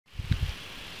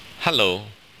Hello.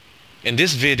 In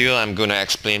this video I'm going to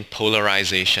explain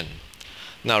polarization.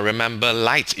 Now remember,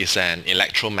 light is an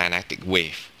electromagnetic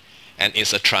wave and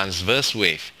it's a transverse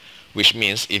wave, which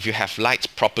means if you have light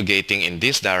propagating in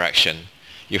this direction,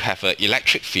 you have an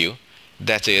electric field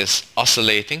that is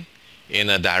oscillating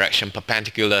in a direction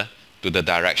perpendicular to the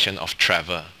direction of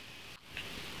travel.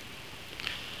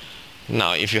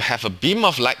 Now if you have a beam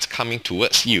of light coming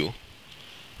towards you,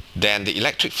 then the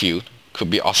electric field could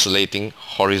be oscillating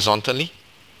horizontally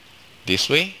this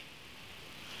way,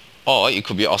 or it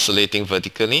could be oscillating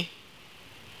vertically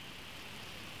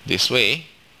this way,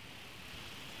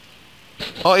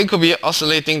 or it could be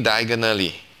oscillating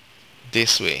diagonally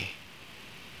this way.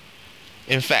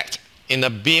 In fact, in a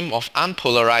beam of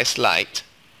unpolarized light,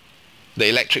 the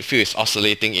electric field is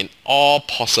oscillating in all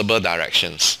possible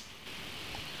directions.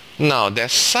 Now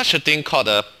there's such a thing called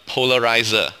a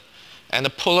polarizer, and a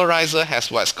polarizer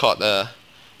has what's called a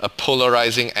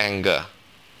polarizing angle.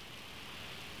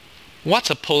 What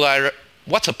a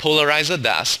polarizer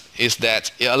does is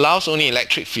that it allows only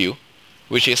electric field,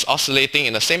 which is oscillating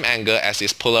in the same angle as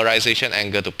its polarization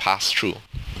angle, to pass through.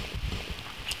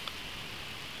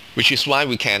 Which is why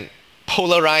we can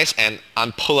polarize and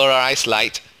unpolarize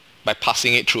light by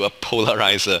passing it through a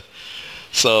polarizer.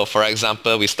 So for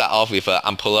example, we start off with an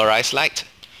unpolarized light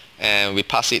and we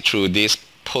pass it through this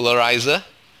polarizer,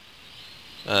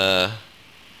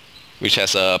 which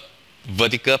has a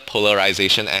vertical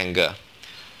polarization angle.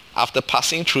 After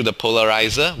passing through the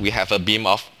polarizer, we have a beam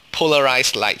of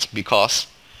polarized light, because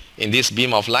in this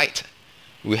beam of light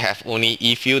we have only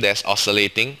E field that's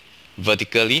oscillating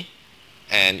vertically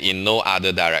and in no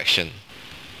other direction.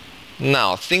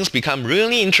 Now things become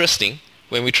really interesting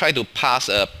when we try to pass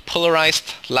a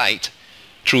polarized light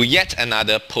through yet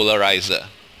another polarizer.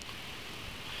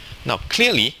 Now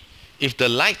clearly, if the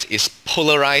light is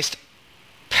polarized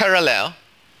parallel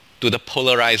to the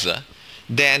polarizer,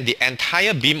 then the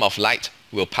entire beam of light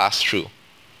will pass through.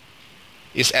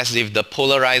 It's as if the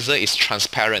polarizer is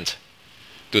transparent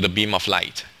to the beam of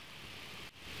light.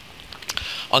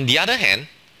 On the other hand,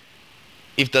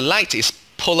 if the light is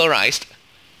polarized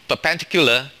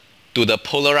perpendicular to the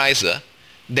polarizer,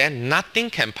 then nothing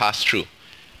can pass through.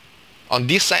 On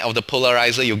this side of the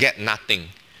polarizer, you get nothing.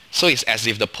 So it's as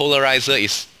if the polarizer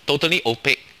is totally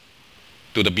opaque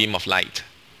to the beam of light.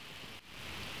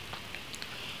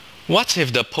 What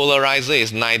if the polarizer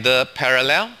is neither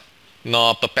parallel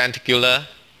nor perpendicular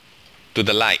to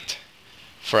the light?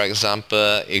 For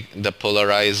example, the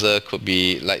polarizer could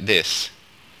be like this.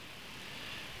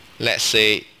 Let's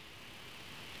say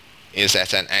it's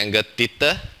at an angle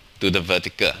theta to the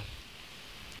vertical.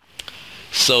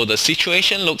 So the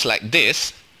situation looks like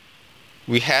this.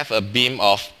 We have a beam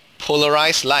of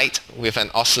polarized light with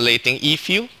an oscillating E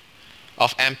field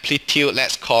of amplitude,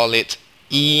 let's call it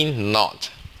E0.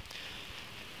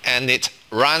 And it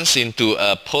runs into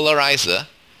a polarizer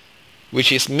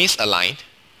which is misaligned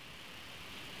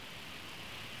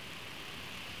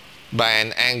by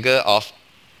an angle of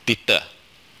theta.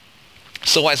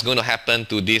 So what's going to happen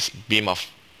to this beam of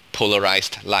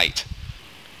polarized light?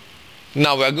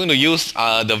 Now we're going to use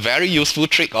the very useful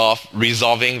trick of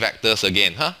resolving vectors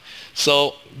again.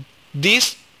 So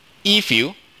this E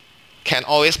field can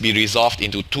always be resolved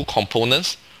into two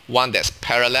components, one that's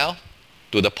parallel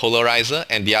to the polarizer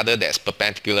and the other that's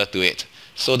perpendicular to it.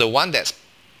 So the one that's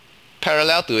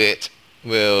parallel to it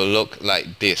will look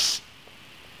like this,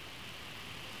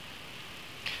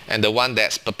 and the one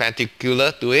that's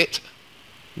perpendicular to it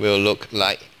will look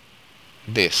like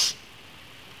this.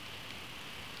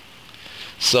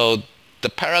 So the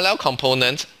parallel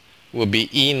component will be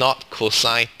E0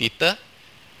 cosine theta.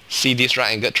 See this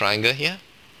right angled triangle here?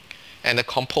 And the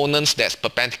components that's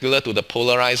perpendicular to the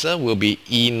polarizer will be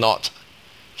E0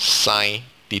 sine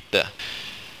theta.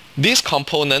 This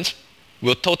component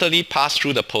will totally pass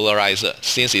through the polarizer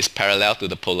since it's parallel to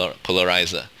the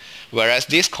polarizer, whereas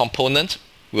this component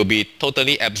will be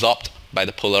totally absorbed by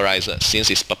the polarizer since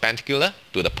it's perpendicular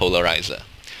to the polarizer.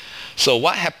 So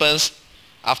what happens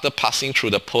after passing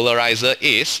through the polarizer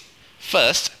is,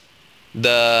 first,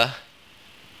 the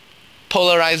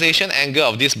polarization angle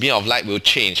of this beam of light will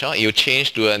change. It will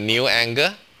change to a new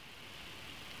angle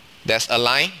that's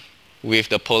aligned with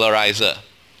the polarizer.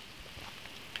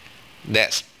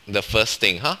 That's the first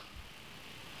thing.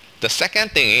 The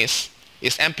second thing is,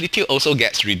 its amplitude also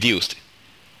gets reduced.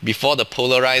 Before the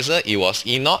polarizer, it was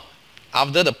E0.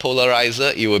 After the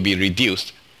polarizer, it will be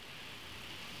reduced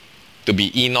to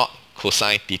be E0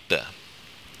 cosine theta.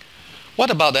 What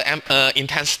about the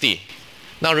intensity?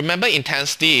 Now remember,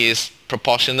 intensity is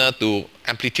proportional to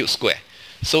amplitude square.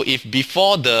 So if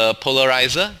before the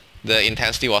polarizer the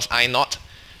intensity was I0,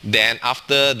 then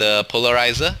after the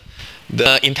polarizer,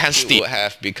 the intensity would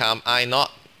have become I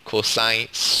naught cosine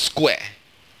square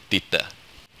theta.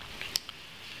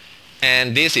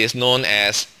 And this is known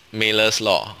as Mailer's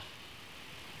law.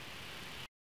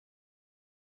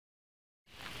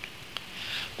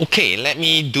 Okay, let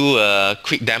me do a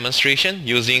quick demonstration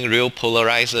using real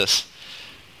polarizers.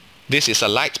 This is a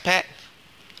light pad.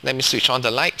 Let me switch on the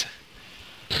light.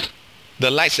 The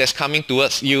light that's coming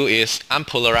towards you is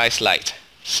unpolarized light.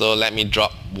 So let me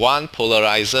drop one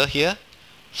polarizer here.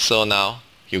 So now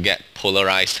you get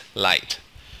polarized light.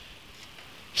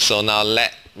 So now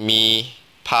let me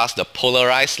pass the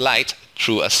polarized light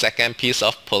through a second piece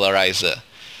of polarizer.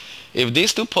 If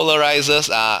these two polarizers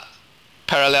are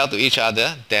parallel to each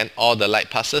other, then all the light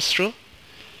passes through.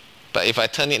 But if I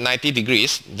turn it 90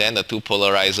 degrees, then the two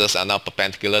polarizers are now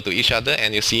perpendicular to each other,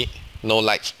 and you see no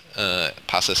light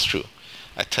passes through.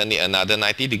 I turn it another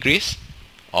 90 degrees,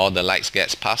 all the lights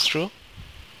gets passed through.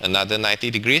 Another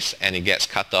 90 degrees, and it gets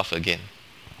cut off again.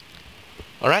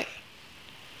 Alright?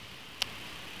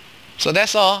 So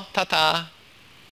that's all. Ta-ta!